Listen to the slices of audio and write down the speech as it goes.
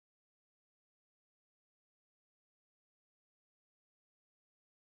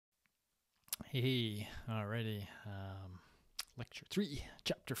Hey, already. Lecture 3,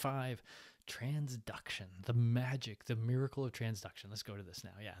 Chapter 5, Transduction, the magic, the miracle of transduction. Let's go to this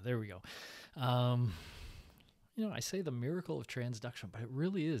now. Yeah, there we go. I say the miracle of transduction, but it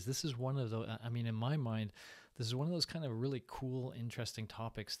really is. This is one of the, in my mind, this is one of those kind of really cool, interesting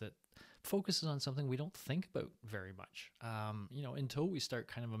topics that focuses on something we don't think about very much, until we start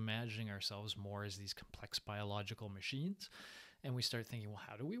kind of imagining ourselves more as these complex biological machines. And we start thinking, well,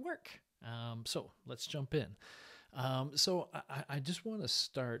 how do we work? So let's jump in. I just want to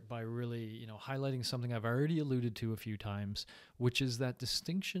start by really, highlighting something I've already alluded to a few times, which is that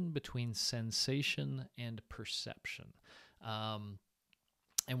distinction between sensation and perception.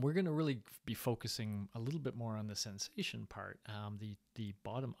 And we're going to really be focusing a little bit more on the sensation part, the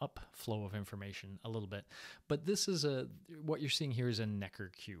bottom-up flow of information a little bit. But this is what you're seeing here is a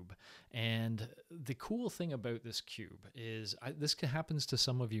Necker cube. And the cool thing about this cube is this happens to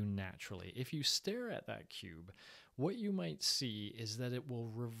some of you naturally. If you stare at that cube, what you might see is that it will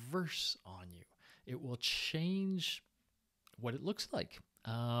reverse on you. It will change what it looks like.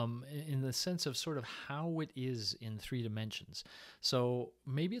 In the sense of sort of how it is in 3 dimensions. So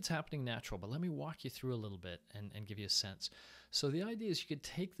maybe it's happening natural, but let me walk you through a little bit and give you a sense. So the idea is you could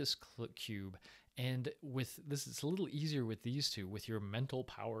take this cube, and with this, it's a little easier with these two, with your mental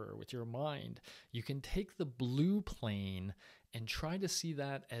power or with your mind. You can take the blue plane and try to see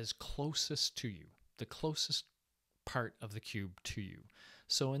that as closest to you, the closest part of the cube to you.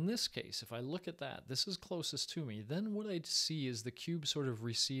 So in this case, if I look at that, this is closest to me, then what I'd see is the cube sort of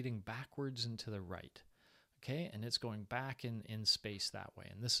receding backwards and to the right. Okay, and it's going back in space that way,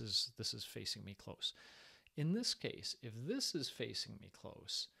 and this is facing me close. In this case, if this is facing me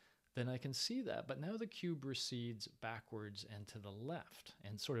close, then I can see that, but now the cube recedes backwards and to the left,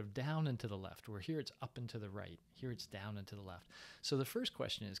 and sort of down and to the left, where here it's up and to the right, here it's down and to the left. So the first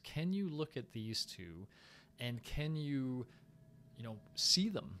question is, can you look at these two, and can you see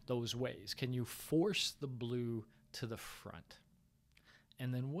them those ways? Can you force the blue to the front?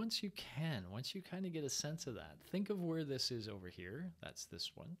 And then once you kind of get a sense of that, think of where this is over here. That's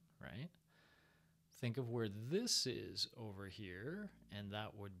this one, right? Think of where this is over here, and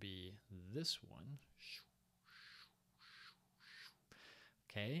that would be this one.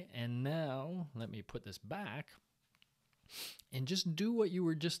 Okay, and now let me put this back and just do what you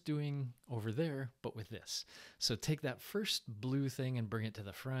were just doing over there, but with this. So take that first blue thing and bring it to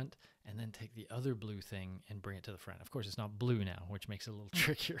the front, and then take the other blue thing and bring it to the front. Of course, it's not blue now, which makes it a little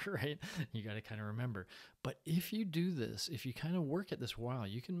trickier, right? You got to kind of remember. But if you do this, if you kind of work at this while,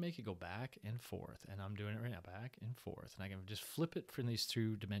 you can make it go back and forth. And I'm doing it right now, back and forth. And I can just flip it from these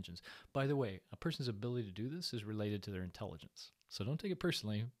 2 dimensions. By the way, a person's ability to do this is related to their intelligence. So don't take it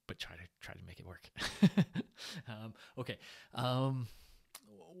personally, but try to make it work. Okay.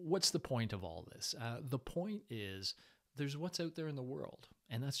 What's the point of all this? The point is there's what's out there in the world,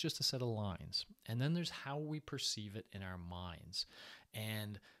 and that's just a set of lines. And then there's how we perceive it in our minds.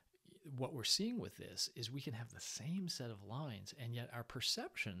 And what we're seeing with this is we can have the same set of lines, and yet our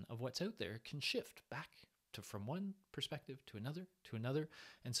perception of what's out there can shift back from one perspective to another.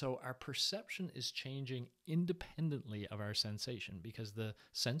 And so our perception is changing independently of our sensation, because the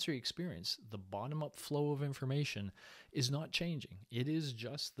sensory experience, the bottom-up flow of information, is not changing. It is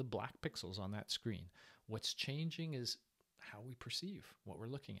just the black pixels on that screen. What's changing is how we perceive what we're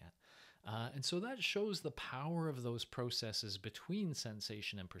looking at. And so that shows the power of those processes between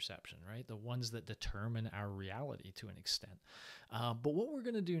sensation and perception, right? The ones that determine our reality to an extent. But what we're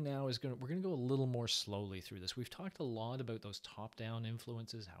going to do now is we're going to go a little more slowly through this. We've talked a lot about those top-down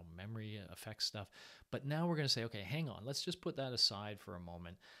influences, how memory affects stuff. But now we're going to say, okay, hang on, let's just put that aside for a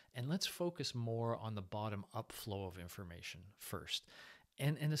moment, and let's focus more on the bottom-up flow of information first.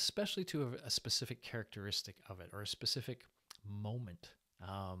 And especially to a specific characteristic of it, or a specific moment.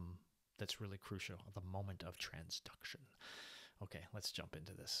 That's really crucial, the moment of transduction. Okay, let's jump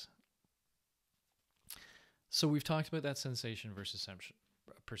into this. So we've talked about that sensation versus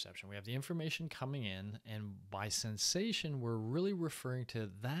perception. We have the information coming in, and by sensation, we're really referring to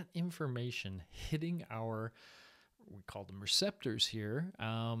that information hitting we call them receptors here.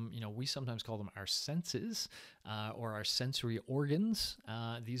 We sometimes call them our senses or our sensory organs.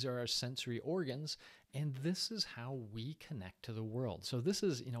 These are our sensory organs, and this is how we connect to the world. So this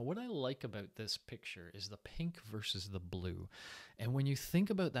is, what I like about this picture is the pink versus the blue. And when you think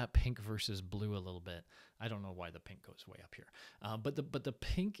about that pink versus blue a little bit, I don't know why the pink goes way up here, but the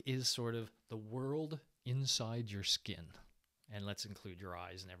pink is sort of the world inside your skin. And let's include your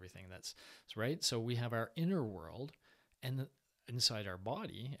eyes and everything. That's right. So we have our inner world, and inside our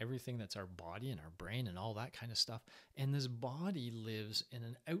body, everything that's our body and our brain and all that kind of stuff. And this body lives in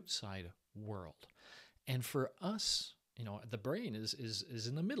an outside world. And for us, the brain is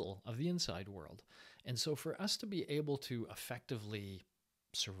in the middle of the inside world. And so for us to be able to effectively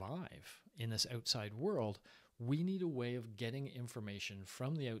survive in this outside world, we need a way of getting information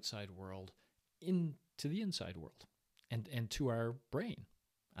from the outside world into the inside world and to our brain,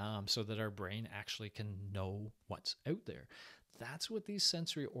 so that our brain actually can know what's out there. That's what these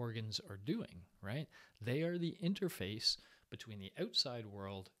sensory organs are doing, right? They are the interface between the outside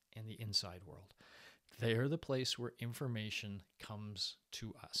world and the inside world. They are the place where information comes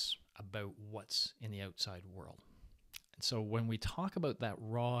to us about what's in the outside world. And so when we talk about that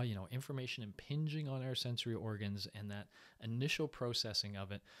raw, information impinging on our sensory organs and that initial processing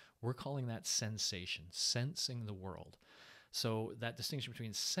of it, we're calling that sensation, sensing the world. So that distinction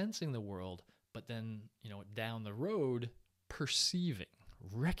between sensing the world, but then, down the road, perceiving,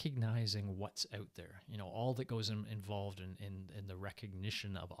 recognizing what's out there, all that goes involved in the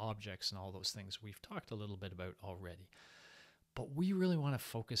recognition of objects and all those things we've talked a little bit about already. But we really want to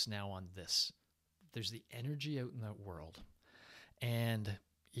focus now on this. There's the energy out in that world. And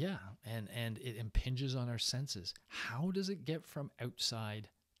and it impinges on our senses. How does it get from outside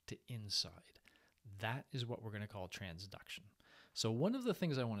to inside? That is what we're going to call transduction. So one of the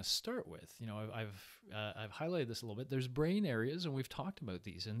things I want to start with, I've highlighted this a little bit. There's brain areas, and we've talked about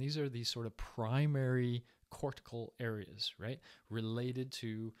these, and these are these sort of primary cortical areas, right, related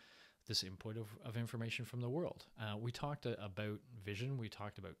to this input of information from the world. We talked about vision. We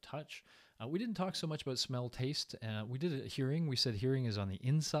talked about touch. We didn't talk so much about smell, taste. We did a hearing. We said hearing is on the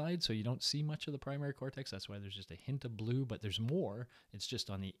inside, so you don't see much of the primary cortex. That's why there's just a hint of blue, but there's more. It's just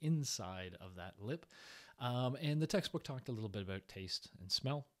on the inside of that lip. And the textbook talked a little bit about taste and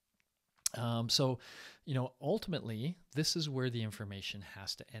smell. So, ultimately, this is where the information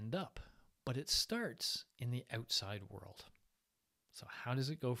has to end up, but it starts in the outside world. So how does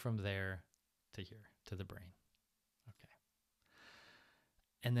it go from there to here, to the brain? Okay.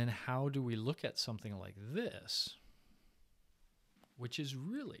 And then how do we look at something like this, which is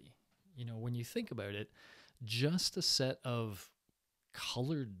really, when you think about it, just a set of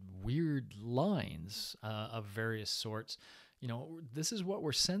colored weird lines of various sorts. This is what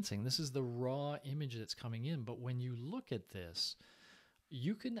we're sensing. This is the raw image that's coming in. But when you look at this,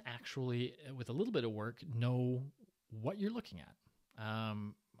 you can actually, with a little bit of work, know what you're looking at.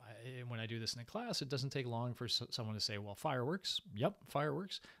 When I do this in a class, it doesn't take long for someone to say, well, fireworks. Yep,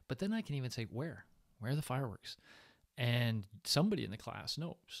 fireworks. But then I can even say, where are the fireworks? And somebody in the class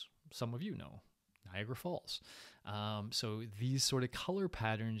knows. Some of you know. Niagara Falls. So these sort of color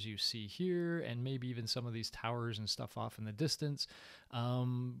patterns you see here, and maybe even some of these towers and stuff off in the distance,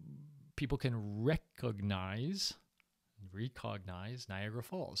 people can recognize Niagara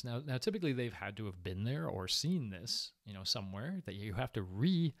Falls. Now, typically they've had to have been there or seen this, somewhere that you have to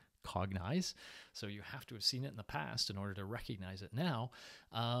recognize. So you have to have seen it in the past in order to recognize it now.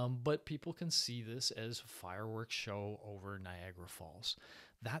 But people can see this as a fireworks show over Niagara Falls.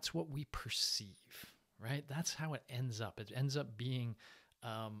 That's what we perceive, right? That's how it ends up. It ends up being,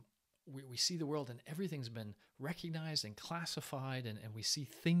 we see the world and everything's been recognized and classified, and we see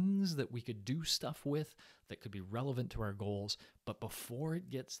things that we could do stuff with that could be relevant to our goals. But before it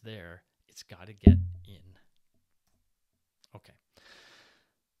gets there, it's got to get in. Okay.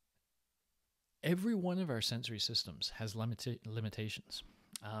 Every one of our sensory systems has limitations.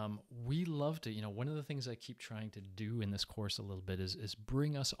 We love to, one of the things I keep trying to do in this course a little bit is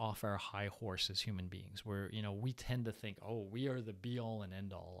bring us off our high horse as human beings, where, we tend to think, oh, we are the be all and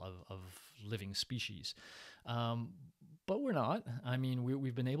end all of living species. But we're not. I mean,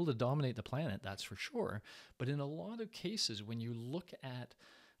 we've been able to dominate the planet, that's for sure. But in a lot of cases, when you look at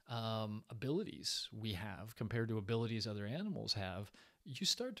abilities we have compared to abilities other animals have, you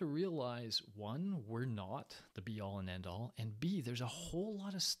start to realize, one, we're not the be all and end all, and B, there's a whole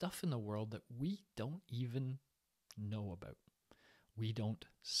lot of stuff in the world that we don't even know about. We don't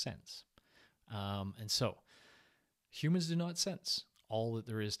sense. And so humans do not sense all that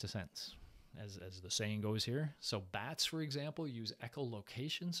there is to sense, as the saying goes here. So bats, for example, use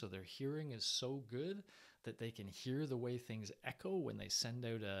echolocation. So their hearing is so good that they can hear the way things echo when they send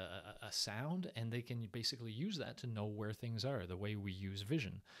out a sound, and they can basically use that to know where things are, the way we use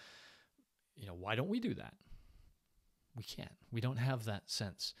vision. Why don't we do that? We can't. We don't have that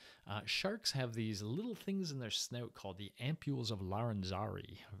sense. Sharks have these little things in their snout called the ampules of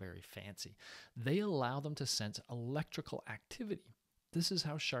Larenzari, very fancy. They allow them to sense electrical activity. This is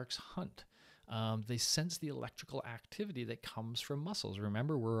how sharks hunt. They sense the electrical activity that comes from muscles.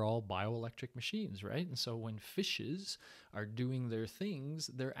 Remember, we're all bioelectric machines, right? And so when fishes are doing their things,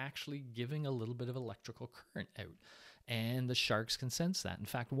 they're actually giving a little bit of electrical current out. And the sharks can sense that. In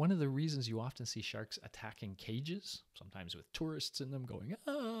fact, one of the reasons you often see sharks attacking cages, sometimes with tourists in them going,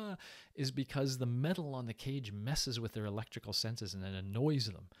 ah, is because the metal on the cage messes with their electrical senses and it annoys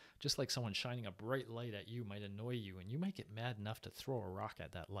them. Just like someone shining a bright light at you might annoy you, and you might get mad enough to throw a rock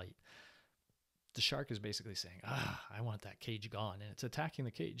at that light. The shark is basically saying, I want that cage gone. And it's attacking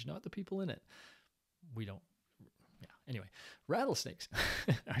the cage, not the people in it. We don't. Yeah. Anyway, rattlesnakes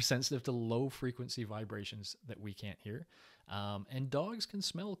are sensitive to low frequency vibrations that we can't hear. And dogs can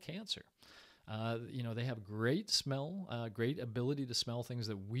smell cancer. They have great smell, great ability to smell things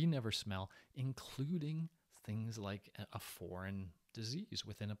that we never smell, including things like a foreign disease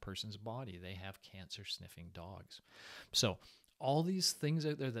within a person's body. They have cancer sniffing dogs. So all these things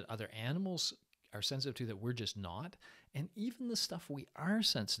out there that other animals are sensitive to that we're just not, and even the stuff we are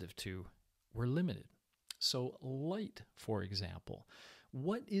sensitive to, we're limited. So light, for example.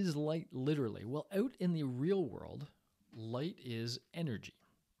 What is light literally? Well, out in the real world, light is energy.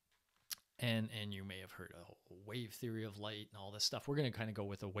 And you may have heard of wave theory of light and all this stuff. We're going to kind of go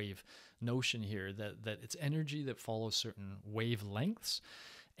with a wave notion here, that it's energy that follows certain wavelengths.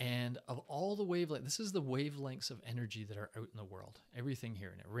 And of all the wavelengths, this is the wavelengths of energy that are out in the world. Everything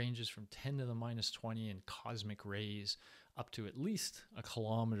here. And it ranges from 10 to the minus 20 in cosmic rays up to at least a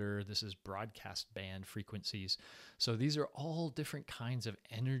kilometer. This is broadcast band frequencies. So these are all different kinds of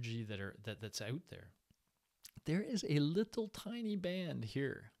energy that's out there. There is a little tiny band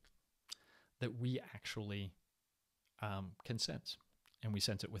here that we actually can sense. And we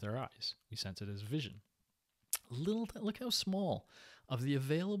sense it with our eyes. We sense it as vision. Look how small of the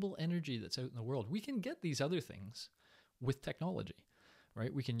available energy that's out in the world. We can get these other things with technology,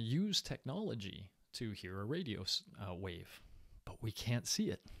 right? We can use technology to hear a radio wave, but we can't see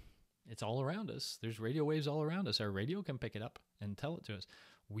it. It's all around us. There's radio waves all around us. Our radio can pick it up and tell it to us.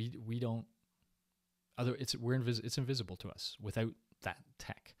 We don't. It's invisible to us without that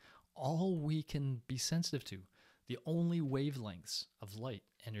tech. All we can be sensitive to, the only wavelengths of light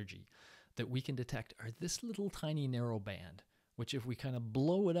energy that we can detect, are this little tiny narrow band, which if we kind of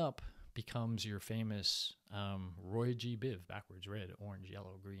blow it up, becomes your famous Roy G. Biv, backwards: red, orange,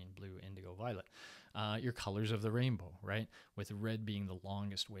 yellow, green, blue, indigo, violet. Your colors of the rainbow, right? With red being the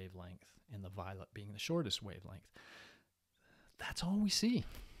longest wavelength and the violet being the shortest wavelength. That's all we see.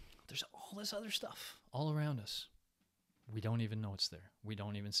 There's all this other stuff all around us. We don't even know it's there. We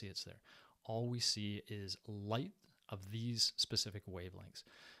don't even see it's there. All we see is light of these specific wavelengths.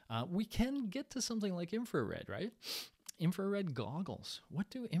 We can get to something like infrared, right? Infrared goggles. What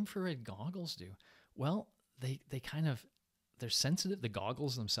do infrared goggles do? Well, they're sensitive. The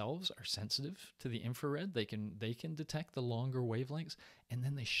goggles themselves are sensitive to the infrared. They can detect the longer wavelengths, and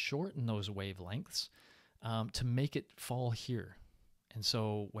then they shorten those wavelengths to make it fall here. And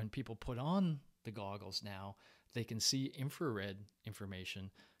so when people put on the goggles now, they can see infrared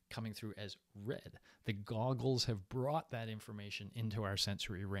information coming through as red. The goggles have brought that information into our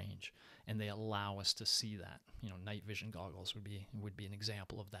sensory range, and they allow us to see that. Night vision goggles would be an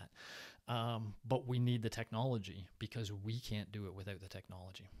example of that. But we need the technology because we can't do it without the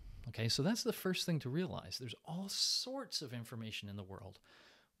technology. Okay, so that's the first thing to realize. There's all sorts of information in the world.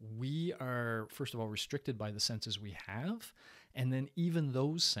 We are, first of all, restricted by the senses we have, and then even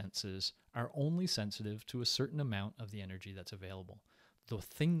those senses are only sensitive to a certain amount of the energy that's available. The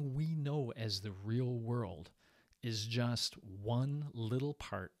thing we know as the real world is just one little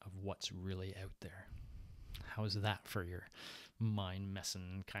part of what's really out there. How's that for your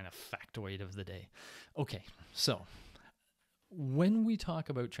mind-messing kind of factoid of the day? Okay, so when we talk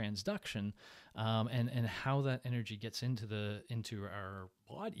about transduction and how that energy gets into our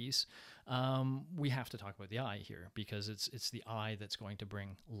bodies, we have to talk about the eye here, because it's the eye that's going to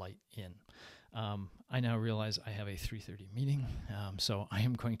bring light in. I now realize I have a 3:30 meeting, so I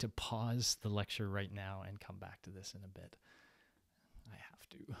am going to pause the lecture right now and come back to this in a bit. I have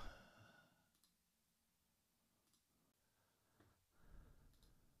to.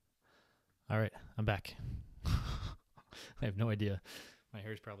 All right, I'm back. I have no idea. My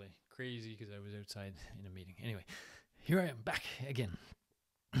hair is probably crazy because I was outside in a meeting. Anyway, here I am back again.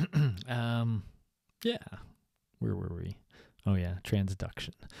 Yeah, where were we? Oh yeah,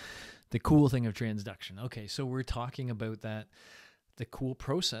 transduction. The cool thing of transduction. Okay, so we're talking about that, the cool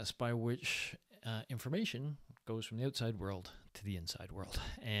process by which information goes from the outside world to the inside world.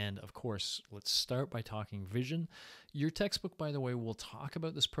 And of course, let's start by talking vision. Your textbook, by the way, will talk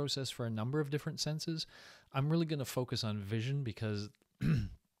about this process for a number of different senses. I'm really going to focus on vision because,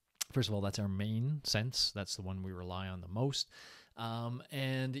 first of all, that's our main sense. That's the one we rely on the most.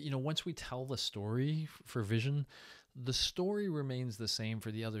 And once we tell the story for vision, The story remains the same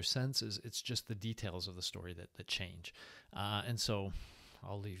for the other senses. It's just the details of the story that change. And so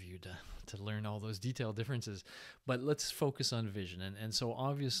I'll leave you to learn all those detailed differences. But let's focus on vision. And so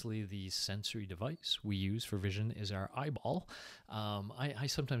obviously the sensory device we use for vision is our eyeball. I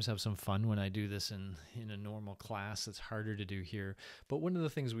sometimes have some fun when I do this in a normal class. It's harder to do here. But one of the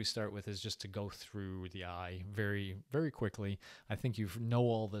things we start with is just to go through the eye very, very quickly. I think you know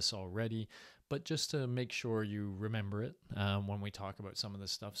all this already, but just to make sure you remember it when we talk about some of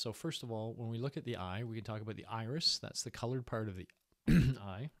this stuff. So first of all, when we look at the eye, we can talk about the iris. That's the colored part of the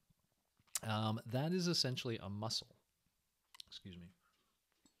eye. That is essentially a muscle. Excuse me.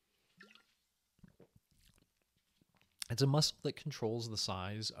 It's a muscle that controls the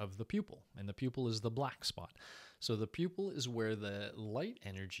size of the pupil, and the pupil is the black spot. So the pupil is where the light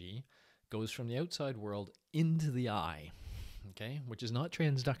energy goes from the outside world into the eye. Okay, which is not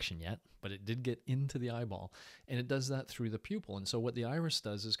transduction yet, but it did get into the eyeball, and it does that through the pupil. And so what the iris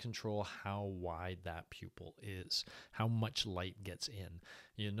does is control how wide that pupil is, how much light gets in.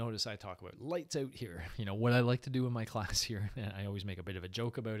 You notice I talk about lights out here. You know, what I like to do in my class here, and I always make a bit of a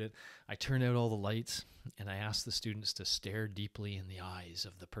joke about it, I turn out all the lights, and I ask the students to stare deeply in the eyes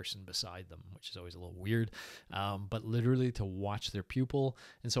of the person beside them, which is always a little weird, but literally to watch their pupil.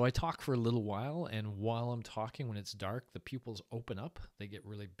 And so I talk for a little while, and while I'm talking, when it's dark, the pupils open up. They get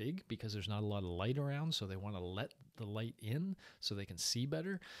really big because there's not a lot of light around, so they want to let the light in so they can see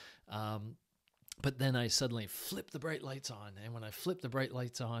better. But then I suddenly flip the bright lights on. And when I flip the bright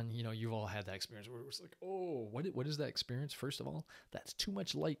lights on, you know, you've all had that experience where it's like, oh, what is that experience? First of all, that's too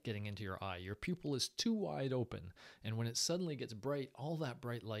much light getting into your eye. Your pupil is too wide open. And when it suddenly gets bright, all that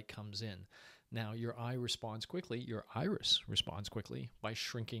bright light comes in. Now, your eye responds quickly. Your iris responds quickly by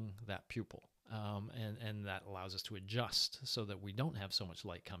shrinking that pupil. And that allows us to adjust so that we don't have so much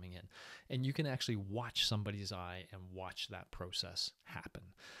light coming in. And you can actually watch somebody's eye and watch that process happen.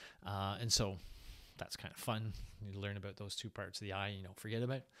 And so that's kind of fun. You learn about those two parts of the eye. You know, forget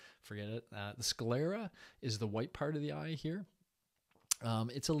it. The sclera is the white part of the eye here.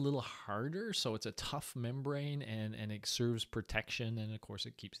 It's a little harder, so it's a tough membrane, and it serves protection, and of course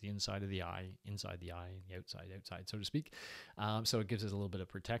it keeps the inside of the eye inside the eye, and the outside, so to speak. So it gives us a little bit of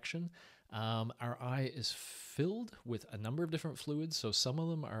protection. Our eye is filled with a number of different fluids, so some of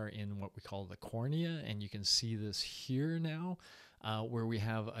them are in what we call the cornea, and you can see this here now, where we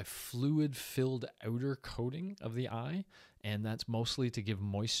have a fluid-filled outer coating of the eye, and that's mostly to give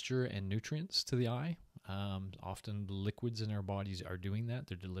moisture and nutrients to the eye. Often the liquids in our bodies are doing that.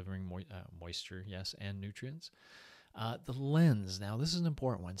 They're delivering moisture, yes, and nutrients. The lens, now this is an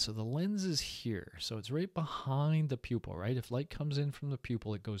important one. So the lens is here. So it's right behind the pupil, right? If light comes in from the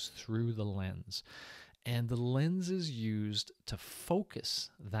pupil, it goes through the lens. And the lens is used to focus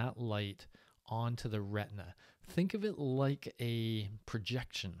that light onto the retina. Think of it like a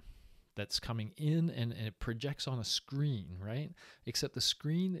projection that's coming in, and it projects on a screen, right? Except the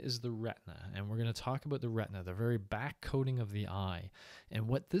screen is the retina, and we're going to talk about the retina, the very back coating of the eye. And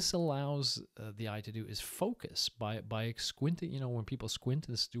what this allows the eye to do is focus by squinting. You know, when people squint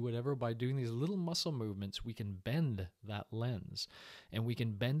and do whatever, by doing these little muscle movements, we can bend that lens, and we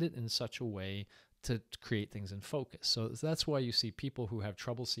can bend it in such a way to create things in focus. So that's why you see people who have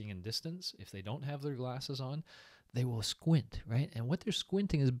trouble seeing in distance, if they don't have their glasses on, they will squint, right? And what they're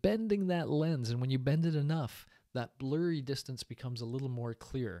squinting is bending that lens. And when you bend it enough, that blurry distance becomes a little more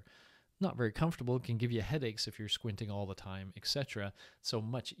clear. Not very comfortable, can give you headaches if you're squinting all the time, etc. So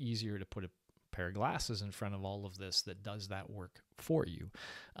much easier to put a pair of glasses in front of all of this that does that work for you.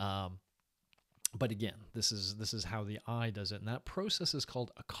 But again, this is how the eye does it. And that process is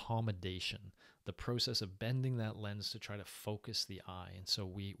called accommodation, the process of bending that lens to try to focus the eye. And so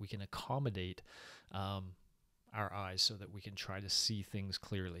we can accommodate our eyes so that we can try to see things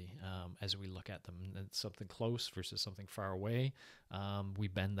clearly as we look at them. And something close versus something far away, we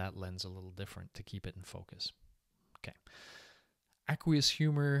bend that lens a little different to keep it in focus. Okay. Aqueous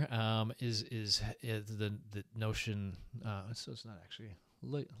humor is the notion, so it's not actually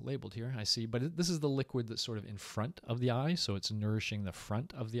labeled here, I see, but this is the liquid that's sort of in front of the eye, so it's nourishing the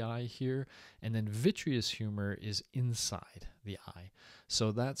front of the eye here, and then vitreous humor is inside the eye.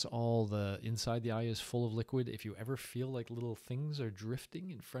 So that's all inside the eye is full of liquid. If you ever feel like little things are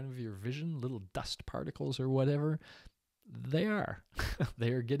drifting in front of your vision, little dust particles or whatever, they are.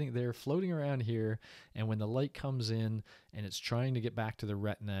 They're floating around here, and when the light comes in and it's trying to get back to the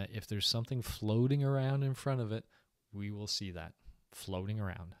retina, if there's something floating around in front of it, we will see that floating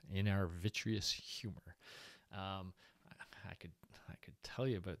around in our vitreous humor. I could tell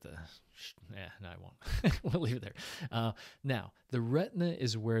you about the. Yeah, no, I won't. We'll leave it there. Now, the retina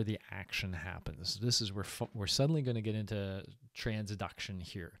is where the action happens. This is where we're suddenly going to get into transduction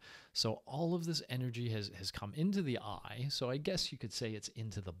here. So all of this energy has come into the eye. So I guess you could say it's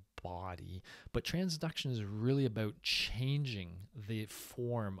into the body. But transduction is really about changing the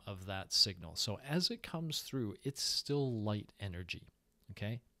form of that signal. So as it comes through, it's still light energy.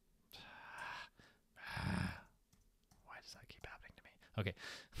 Okay. Why does that keep happening to me? Okay,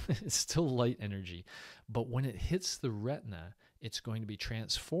 it's still light energy, but when it hits the retina, it's going to be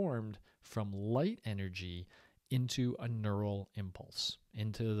transformed from light energy into a neural impulse,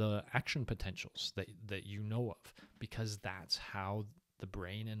 into the action potentials that you know of, because that's how the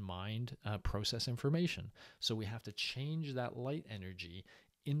brain and mind process information. So we have to change that light energy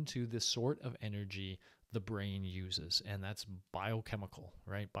into the sort of energy the brain uses, and that's biochemical,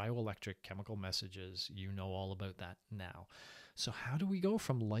 right? Bioelectric chemical messages. You know all about that now. So how do we go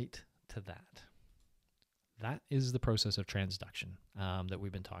from light to that? That is the process of transduction that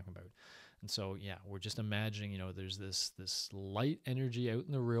we've been talking about. And so, yeah, we're just imagining, there's this light energy out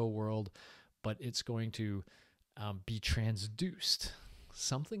in the real world, but it's going to be transduced.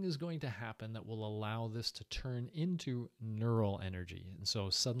 Something is going to happen that will allow this to turn into neural energy. And so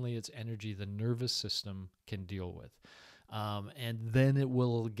suddenly it's energy the nervous system can deal with. And then it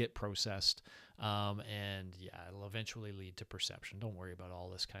will get processed. And yeah, it'll eventually lead to perception. Don't worry about all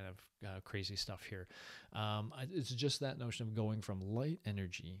this kind of crazy stuff here. It's just that notion of going from light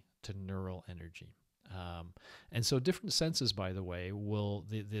energy to neural energy. And so different senses, by the way,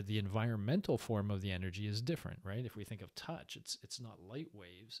 the environmental form of the energy is different, right? If we think of touch, it's not light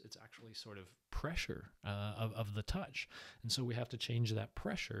waves, it's actually sort of pressure of the touch. And so we have to change that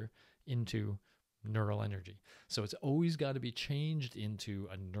pressure into neural energy. So it's always got to be changed into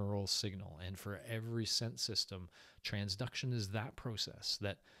a neural signal. And for every sense system, transduction is that process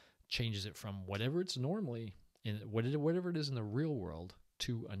that changes it from whatever it's normally, whatever it is in the real world,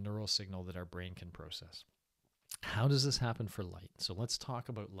 to a neural signal that our brain can process. How does this happen for light? So let's talk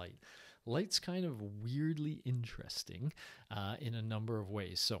about light. Light's kind of weirdly interesting in a number of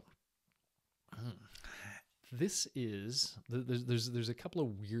ways. So this is, there's a couple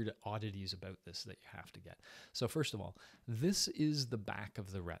of weird oddities about this that you have to get. So first of all, this is the back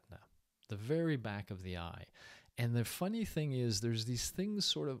of the retina, the very back of the eye. And the funny thing is there's these things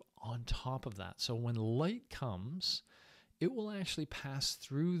sort of on top of that. So when light comes, it will actually pass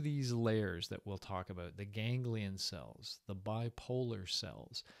through these layers that we'll talk about, the ganglion cells, the bipolar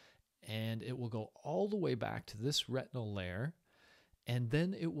cells, and it will go all the way back to this retinal layer, and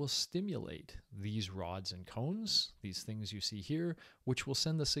then it will stimulate these rods and cones, these things you see here, which will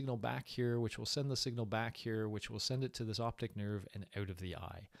send the signal back here, which will send the signal back here, which will send it to this optic nerve and out of the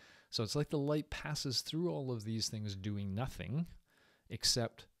eye. So it's like the light passes through all of these things doing nothing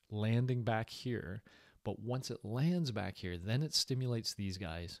except landing back here. But once it lands back here, then it stimulates these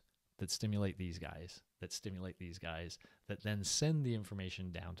guys, that stimulate these guys, that stimulate these guys, that then send the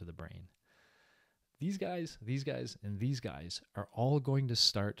information down to the brain. These guys, and these guys are all going to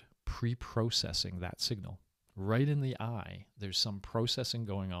start pre-processing that signal. Right in the eye, there's some processing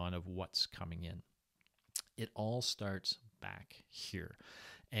going on of what's coming in. It all starts back here.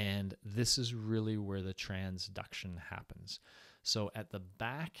 And this is really where the transduction happens. So at the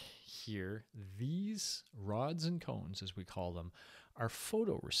back here, these rods and cones, as we call them, are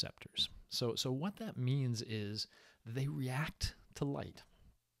photoreceptors. So what that means is they react to light.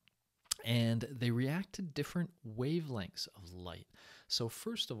 And they react to different wavelengths of light. So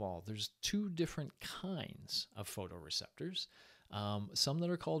first of all, there's two different kinds of photoreceptors. Some that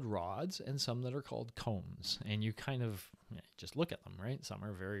are called rods and some that are called cones. And you kind of just look at them, right? Some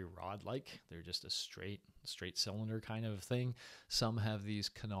are very rod-like. They're just a straight cylinder kind of thing. Some have these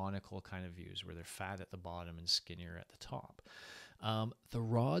canonical kind of views where they're fat at the bottom and skinnier at the top. The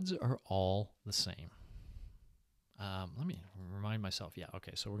rods are all the same. Let me remind myself. Yeah,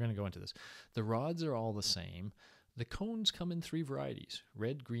 okay, so we're going to go into this. The rods are all the same. The cones come in three varieties: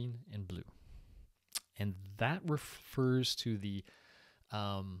 red, green, and blue. And that refers to the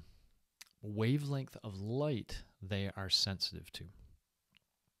wavelength of light they are sensitive to.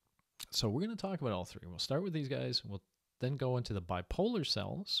 So we're going to talk about all three. We'll start with these guys. We'll then go into the bipolar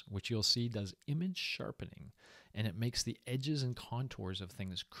cells, which you'll see does image sharpening, and it makes the edges and contours of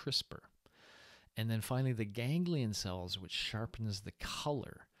things crisper. And then finally the ganglion cells, which sharpens the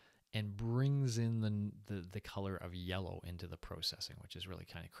color and brings in the color of yellow into the processing, which is really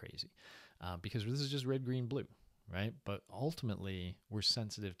kind of crazy because this is just red, green, blue, right? But ultimately, we're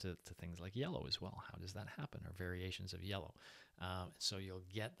sensitive to things like yellow as well. How does that happen? Or variations of yellow. So you'll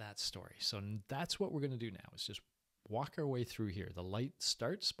get that story. So that's what we're going to do now. It's just walk our way through here. The light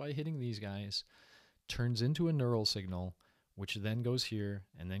starts by hitting these guys, turns into a neural signal, which then goes here,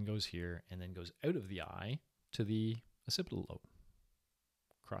 and then goes here, and then goes out of the eye to the occipital lobe,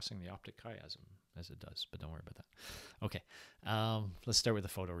 crossing the optic chiasm as it does, but don't worry about that. Okay, let's start with the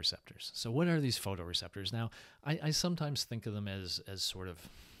photoreceptors. So what are these photoreceptors? Now, I sometimes think of them as sort of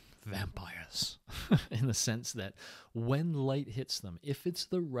vampires in the sense that when light hits them, if it's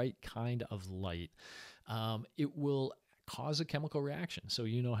the right kind of light, it will cause a chemical reaction. So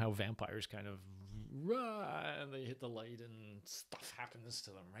you know how vampires kind of and they hit the light and stuff happens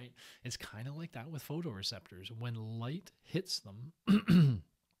to them, right? It's kind of like that with photoreceptors. When light hits them,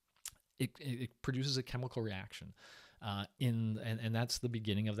 it produces a chemical reaction. And that's the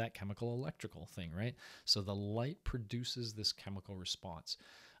beginning of that chemical electrical thing, right? So the light produces this chemical response.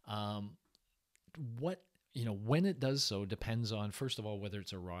 When it does so depends on, first of all, whether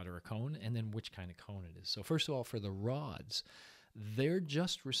it's a rod or a cone, and then which kind of cone it is. So first of all, for the rods, they're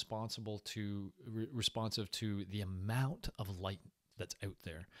just responsive to the amount of light that's out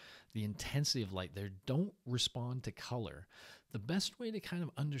there, the intensity of light. They don't respond to color. The best way to kind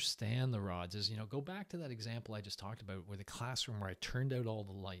of understand the rods is, go back to that example I just talked about with the classroom where I turned out all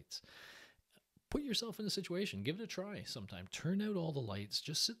the lights. Put yourself in a situation. Give it a try sometime. Turn out all the lights.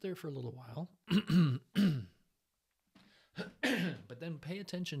 Just sit there for a little while. But then pay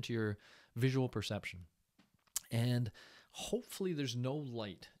attention to your visual perception. And hopefully there's no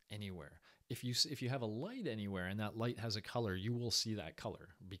light anywhere. If you have a light anywhere and that light has a color, you will see that color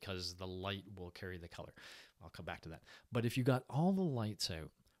because the light will carry the color. I'll come back to that. But if you got all the lights out,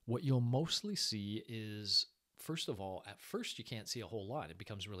 what you'll mostly see is, first of all, at first you can't see a whole lot. It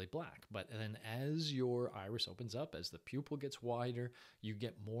becomes really black. But then as your iris opens up, as the pupil gets wider, you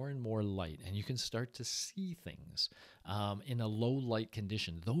get more and more light, and you can start to see things in a low light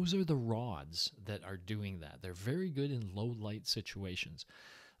condition. Those are the rods that are doing that. They're very good in low light situations,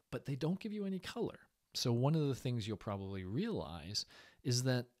 but they don't give you any color. So one of the things you'll probably realize is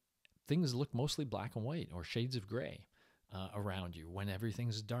that things look mostly black and white or shades of gray around you when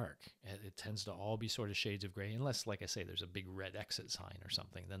everything's dark. It tends to all be sort of shades of gray, unless, like I say, there's a big red exit sign or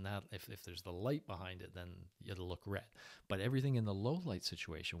something. Then that, if there's the light behind it, then it'll look red. But everything in the low light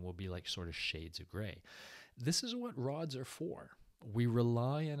situation will be like sort of shades of gray. This is what rods are for. We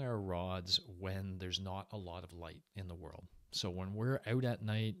rely on our rods when there's not a lot of light in the world. So when we're out at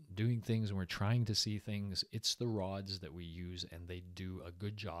night doing things and we're trying to see things, it's the rods that we use, and they do a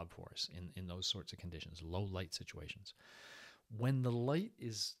good job for us in those sorts of conditions, low light situations. When the light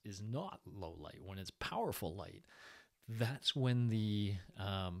is not low light, when it's powerful light, that's when the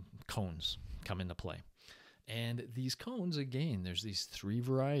cones come into play. And these cones, again, there's these three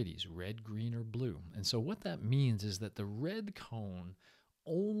varieties, red, green, or blue. And so what that means is that the red cone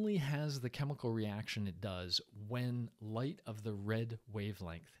only has the chemical reaction it does when light of the red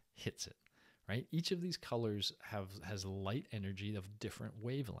wavelength hits it, right? Each of these colors has light energy of different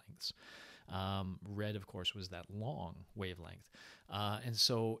wavelengths. Red, of course, was that long wavelength. And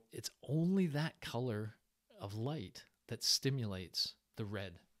so it's only that color of light that stimulates the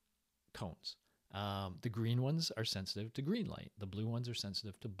red cones. The green ones are sensitive to green light. The blue ones are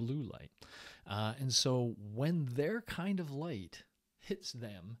sensitive to blue light. And so when their kind of light hits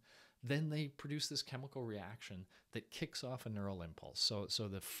them, then they produce this chemical reaction that kicks off a neural impulse. So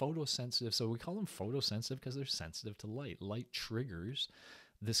the photosensitive, so we call them photosensitive because they're sensitive to light. Light triggers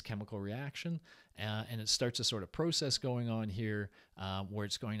this chemical reaction, and it starts a sort of process going on here where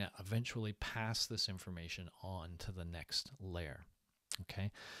it's going to eventually pass this information on to the next layer. Okay,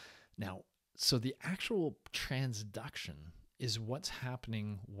 now, so the actual transduction is what's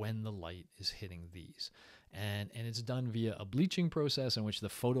happening when the light is hitting these. And it's done via a bleaching process in which the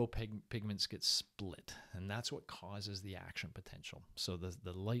photopigments get split. And that's what causes the action potential. So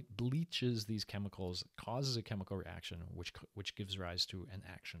the light bleaches these chemicals, causes a chemical reaction, which gives rise to an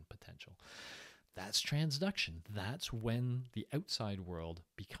action potential. That's transduction. That's when the outside world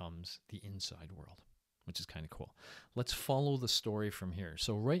becomes the inside world, which is kind of cool. Let's follow the story from here.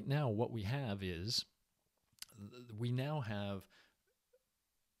 So right now what we have is, we now have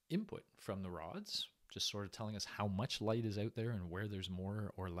input from the rods, just sort of telling us how much light is out there and where there's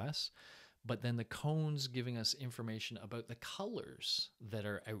more or less. But then the cones giving us information about the colors that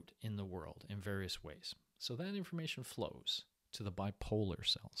are out in the world in various ways. So that information flows to the bipolar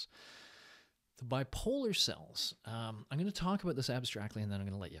cells. The bipolar cells, I'm going to talk about this abstractly, and then I'm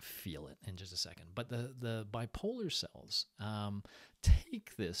going to let you feel it in just a second. But the bipolar cells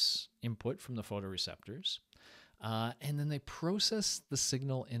take this input from the photoreceptors, And then they process the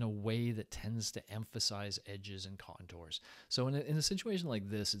signal in a way that tends to emphasize edges and contours. So in a situation like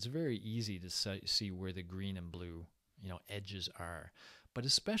this, it's very easy to see where the green and blue, edges are. But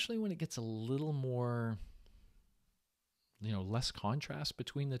especially when it gets a little more, less contrast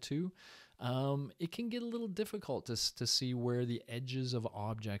between the two, it can get a little difficult to see where the edges of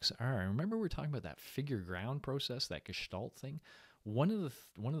objects are. Remember, we're talking about that figure ground process, that Gestalt thing. One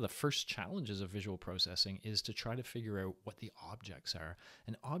of the first challenges of visual processing is to try to figure out what the objects are.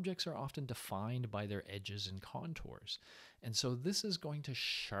 And objects are often defined by their edges and contours. And so this is going to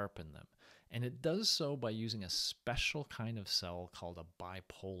sharpen them. And it does so by using a special kind of cell called a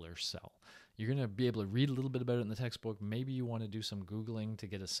bipolar cell. You're going to be able to read a little bit about it in the textbook. Maybe you want to do some Googling to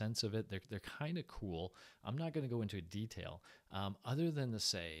get a sense of it. They're kind of cool. I'm not going to go into detail other than to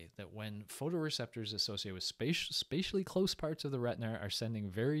say that when photoreceptors associated with spatially close parts of the retina are sending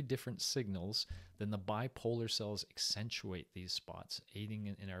very different signals, then the bipolar cells accentuate these spots,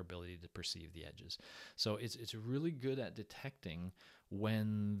 aiding in our ability to perceive the edges. So it's really good at detecting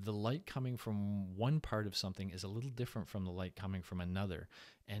when the light coming from one part of something is a little different from the light coming from another.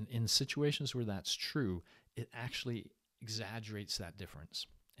 And in situations where that's true, it actually exaggerates that difference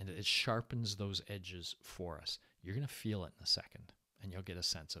and it sharpens those edges for us. You're going to feel it in a second and you'll get a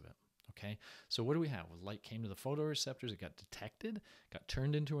sense of it. Okay, so what do we have? Well, light came to the photoreceptors, it got detected, got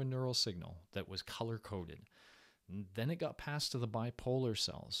turned into a neural signal that was color-coded. Then it got passed to the bipolar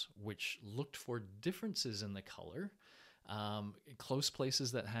cells, which looked for differences in the color, close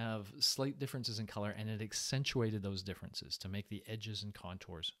places that have slight differences in color, and it accentuated those differences to make the edges and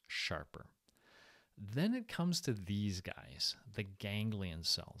contours sharper. Then it comes to these guys, the ganglion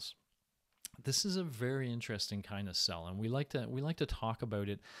cells. This is a very interesting kind of cell, and we like to talk about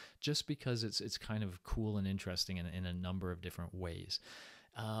it just because it's kind of cool and interesting in a number of different ways.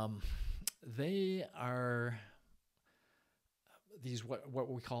 They are these what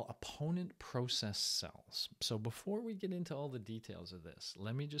we call opponent process cells. So before we get into all the details of this,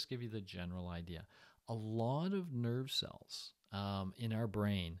 let me just give you the general idea. A lot of nerve cells in our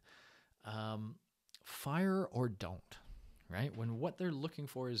brain fire or don't, right? When what they're looking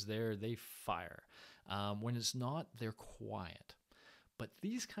for is there, they fire. When it's not, they're quiet. But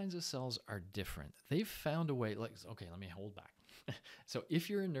these kinds of cells are different. They've found a way, okay, let me hold back. So if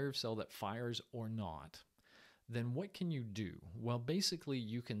you're a nerve cell that fires or not, then what can you do? Well, basically,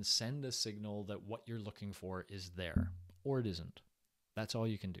 you can send a signal that what you're looking for is there, or it isn't. That's all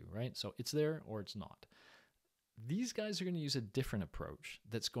you can do, right? So it's there or it's not. These guys are going to use a different approach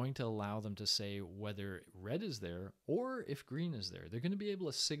that's going to allow them to say whether red is there or if green is there. They're going to be able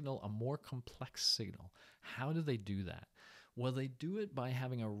to signal a more complex signal. How do they do that? Well, they do it by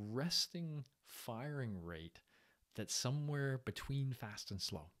having a resting firing rate that's somewhere between fast and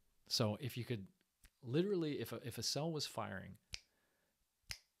slow. So if you could literally, if a cell was firing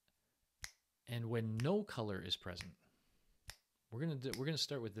and when no color is present, we're going to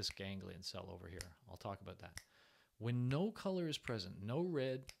start with this ganglion cell over here. I'll talk about that. When no color is present, no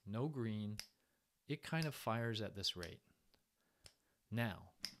red, no green, it kind of fires at this rate. Now,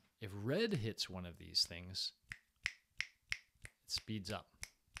 if red hits one of these things, it speeds up.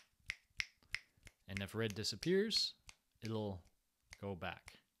 And if red disappears, it'll go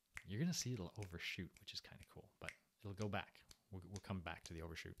back. You're going to see it'll overshoot, which is kind of cool, but it'll go back. We'll come back to the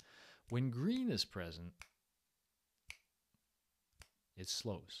overshoot. When green is present, it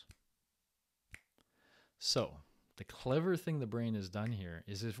slows. So the clever thing the brain has done here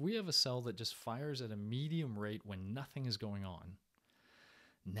is if we have a cell that just fires at a medium rate when nothing is going on,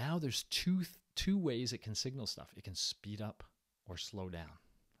 now there's two ways it can signal stuff. It can speed up or slow down,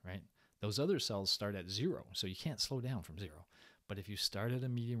 right? Those other cells start at 0, so you can't slow down from 0. But if you start at a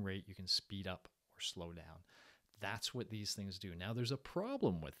medium rate, you can speed up or slow down. That's what these things do. Now, there's a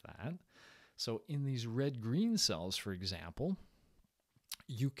problem with that. So in these red-green cells, for example,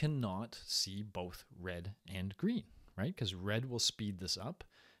 you cannot see both red and green, right? Because red will speed this up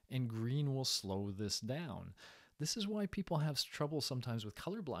and green will slow this down. This is why people have trouble sometimes with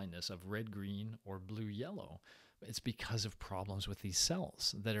color blindness of red-green or blue-yellow. It's because of problems with these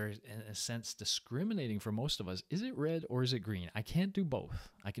cells that are, in a sense, discriminating for most of us. Is it red or is it green? I can't do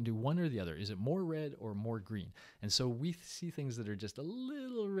both. I can do one or the other. Is it more red or more green? And so we see things that are just a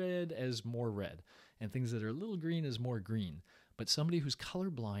little red as more red and things that are a little green as more green. But somebody who's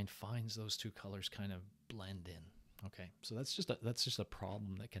colorblind finds those two colors kind of blend in. Okay, so that's just a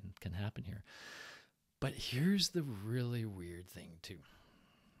problem that can happen here. But here's the really weird thing too.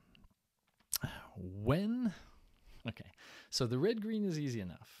 Okay, so the red-green is easy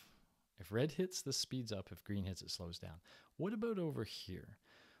enough. If red hits, this speeds up. If green hits, it slows down. What about over here?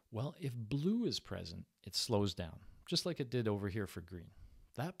 Well, if blue is present, it slows down, just like it did over here for green.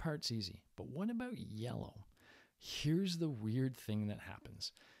 That part's easy. But what about yellow? Here's the weird thing that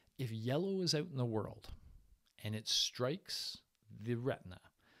happens. If yellow is out in the world and it strikes the retina,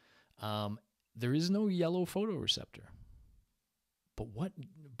 there is no yellow photoreceptor.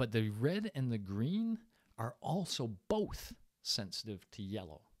 But the red and the green are also both sensitive to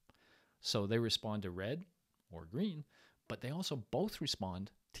yellow. So they respond to red or green, but they also both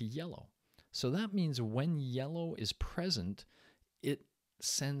respond to yellow. So that means when yellow is present, it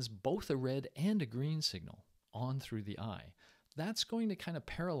sends both a red and a green signal on through the eye. That's going to kind of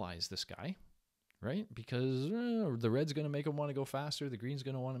paralyze this guy, right? Because the red's going to make him want to go faster. The green's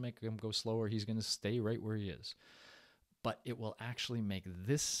going to want to make him go slower. He's going to stay right where he is. But it will actually make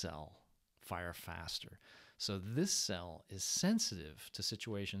this cell fire faster. So this cell is sensitive to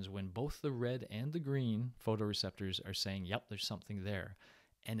situations when both the red and the green photoreceptors are saying, yep, there's something there.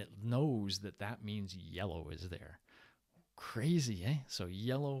 And it knows that that means yellow is there. Crazy, eh? So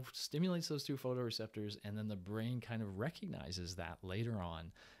yellow stimulates those two photoreceptors, and then the brain kind of recognizes that later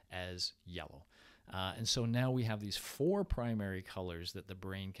on as yellow. And so now we have these 4 primary colors that the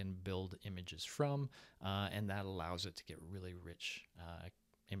brain can build images from, and that allows it to get really rich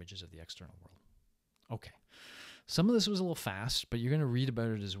images of the external world. Okay. Some of this was a little fast, but you're going to read about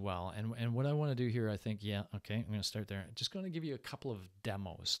it as well. And what I want to do here, I think, yeah, okay, I'm going to start there. Just going to give you a couple of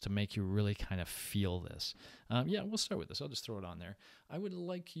demos to make you really kind of feel this. Yeah, we'll start with this. I'll just throw it on there. I would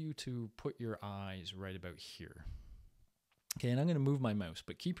like you to put your eyes right about here. Okay, and I'm going to move my mouse,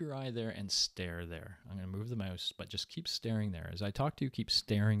 but keep your eye there and stare there. I'm going to move the mouse, but just keep staring there. As I talk to you, keep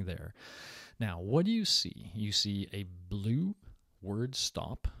staring there. Now, what do you see? You see a blue word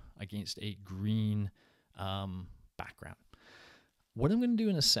stop against a green background. What I'm going to do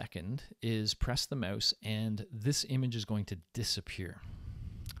in a second is press the mouse, and this image is going to disappear.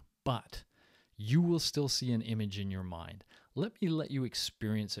 But you will still see an image in your mind. Let you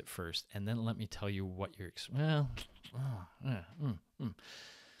experience it first, and then let me tell you what you're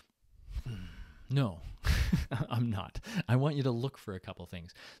No, I'm not. I want you to look for a couple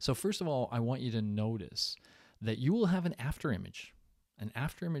things. So first of all, I want you to notice that you will have an after image. An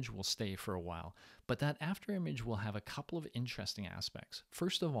after image will stay for a while, but that after image will have a couple of interesting aspects.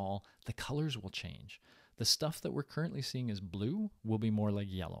 First of all, the colors will change. The stuff that we're currently seeing as blue will be more like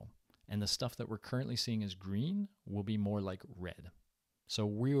yellow, and the stuff that we're currently seeing as green will be more like red. So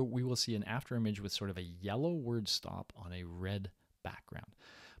we will see an after image with sort of a yellow word stop on a red background.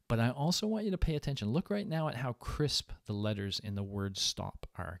 But I also want you to pay attention. Look right now at how crisp the letters in the word stop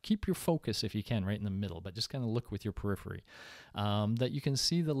are. Keep your focus, if you can, right in the middle, but just kind of look with your periphery. That you can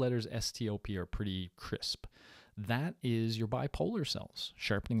see the letters STOP are pretty crisp. That is your bipolar cells,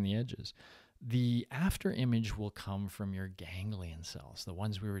 sharpening the edges. The after image will come from your ganglion cells, the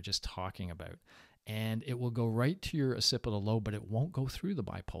ones we were just talking about. And it will go right to your occipital lobe, but it won't go through the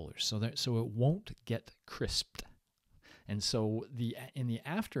bipolars, so it won't get crisped. And so in the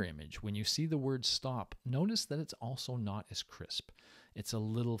after image, when you see the word stop, notice that it's also not as crisp. It's a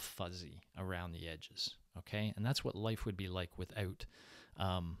little fuzzy around the edges, okay? And that's what life would be like without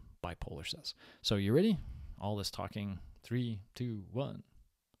bipolar cells. So you ready? All this talking, 3, 2, 1.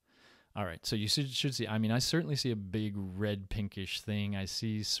 All right, so you should see, I mean, I certainly see a big red pinkish thing. I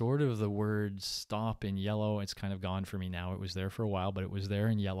see sort of the word stop in yellow. It's kind of gone for me now. It was there for a while, but it was there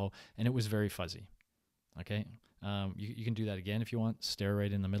in yellow, and it was very fuzzy, okay? You can do that again if you want. Stare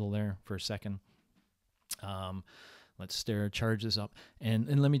right in the middle there for a second. Let's stare, charge this up.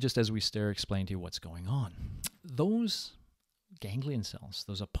 And let me just, as we stare, explain to you what's going on. Those ganglion cells,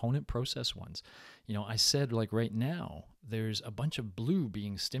 those opponent process ones, you know, I said like right now, there's a bunch of blue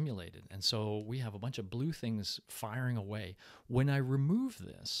being stimulated. And so we have a bunch of blue things firing away. When I remove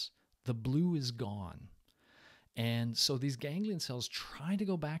this, the blue is gone. And so these ganglion cells try to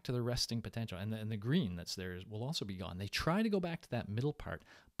go back to the resting potential, and the green that's there will also be gone. They try to go back to that middle part,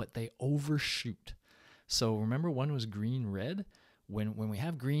 but they overshoot. So remember, one was green-red. When we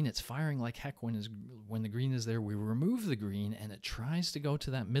have green, it's firing like heck. When the green is there, we remove the green, and it tries to go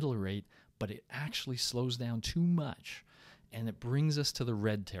to that middle rate, but it actually slows down too much, and it brings us to the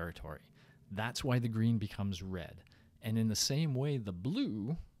red territory. That's why the green becomes red. And in the same way, the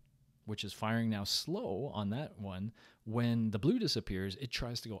blue, which is firing now slow on that one, when the blue disappears, it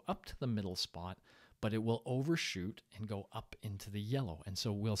tries to go up to the middle spot, but it will overshoot and go up into the yellow. And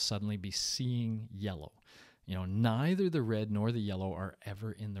so we'll suddenly be seeing yellow. You know, neither the red nor the yellow are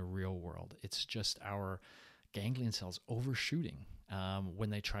ever in the real world. It's just our ganglion cells overshooting when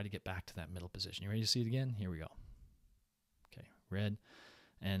they try to get back to that middle position. You ready to see it again? Here we go. Okay, red.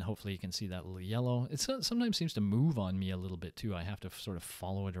 And hopefully you can see that little yellow. It sometimes seems to move on me a little bit too. I have to sort of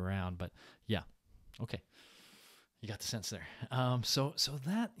follow it around, but yeah. Okay. You got the sense there. So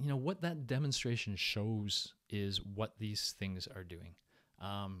that, what that demonstration shows is what these things are doing.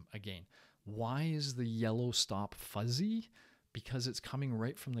 Again, why is the yellow stop fuzzy? Because it's coming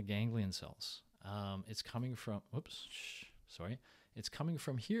right from the ganglion cells. It's coming from, it's coming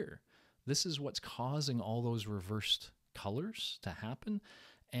from here. This is what's causing all those reversed colors to happen.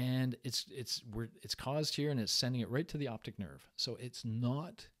 And it's caused here, and it's sending it right to the optic nerve. So it's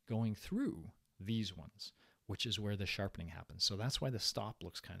not going through these ones, which is where the sharpening happens. So that's why the stop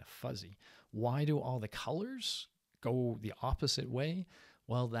looks kind of fuzzy. Why do all the colors go the opposite way?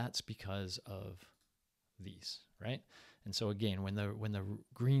 Well, that's because of these, right? And so again, when the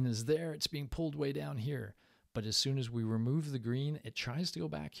green is there, it's being pulled way down here. But as soon as we remove the green, it tries to go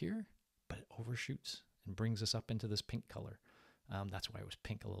back here, but it overshoots and brings us up into this pink color. That's why it was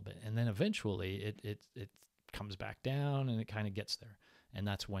pink a little bit. And then eventually it comes back down and it kind of gets there. And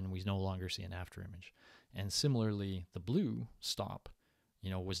that's when we no longer see an after image. And similarly, the blue stop,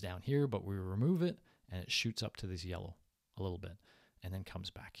 was down here, but we remove it and it shoots up to this yellow a little bit and then comes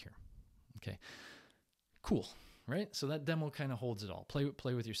back here. Okay, cool. Right? So that demo kind of holds it all.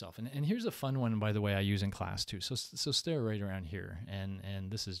 Play with yourself. And here's a fun one, by the way, I use in class too. So stare right around here. And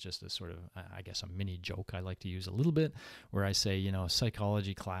this is just a sort of, I guess, a mini joke I like to use a little bit, where I say,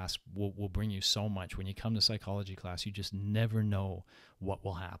 psychology class will bring you so much. When you come to psychology class, you just never know what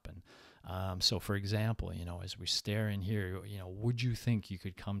will happen. So for example, as we stare in here, would you think you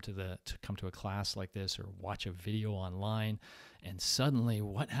could come to a class like this or watch a video online, and suddenly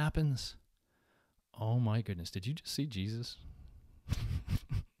what happens? Oh my goodness, did you just see Jesus?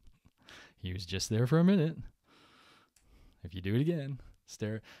 He was just there for a minute. If you do it again,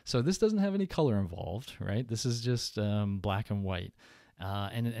 stare. So this doesn't have any color involved, right? This is just black and white.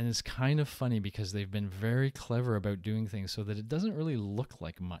 And it's kind of funny because they've been very clever about doing things so that it doesn't really look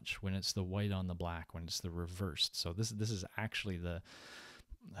like much when it's the white on the black, when it's the reversed. So this is actually the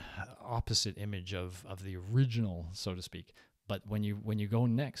opposite image of the original, so to speak. But when you go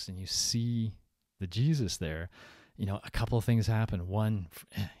next and you see the Jesus there, a couple of things happen. One,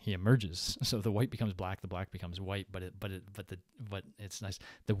 he emerges, so the white becomes black, the black becomes white. But it's nice.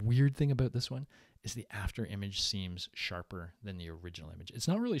 The weird thing about this one is the after image seems sharper than the original image. It's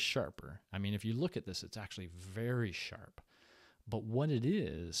not really sharper. I mean, if you look at this, it's actually very sharp. But what it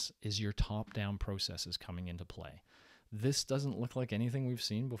is your top-down process is coming into play. This doesn't look like anything we've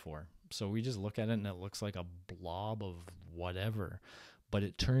seen before. So we just look at it and it looks like a blob of whatever. But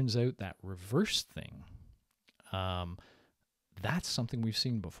it turns out that reverse thing, that's something we've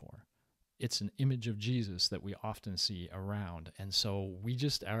seen before. It's an image of Jesus that we often see around. And so we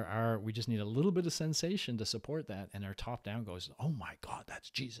just we just need a little bit of sensation to support that. And our top down goes, oh my God, that's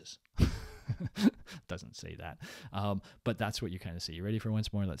Jesus. Doesn't say that. But that's what you kind of see. You ready for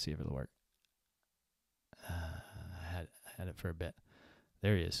once more? Let's see if it'll work. I had it for a bit.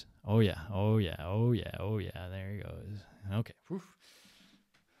 There he is. Oh yeah. Oh yeah. Oh yeah. Oh yeah. There he goes. Okay. Whew.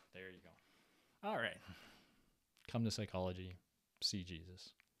 There you go. All right. Come to psychology. See Jesus.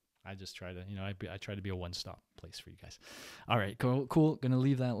 I just try to, I try to be a one-stop place for you guys. All right. Cool. Going to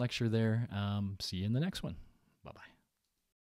leave that lecture there. See you in the next one. Bye-bye.